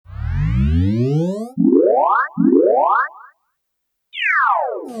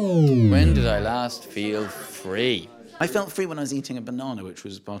When did I last feel free? I felt free when I was eating a banana, which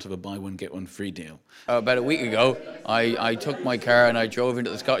was part of a buy one, get one free deal. About a week ago, I took my car and I drove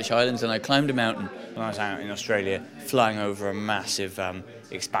into the Scottish Highlands and I climbed a mountain. When I was out in Australia, flying over a massive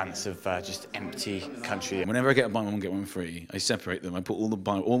expanse of just empty country. Whenever I get a buy one, get one free, I separate them. I put all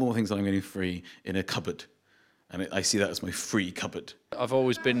the things that I'm getting free in a cupboard. And I see that as my free cupboard. I've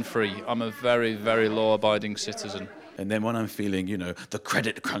always been free. I'm a very, very law-abiding citizen. And then when I'm feeling, the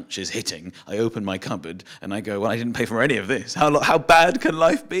credit crunch is hitting, I open my cupboard and I go, well, I didn't pay for any of this. How bad can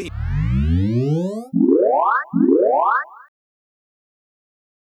life be?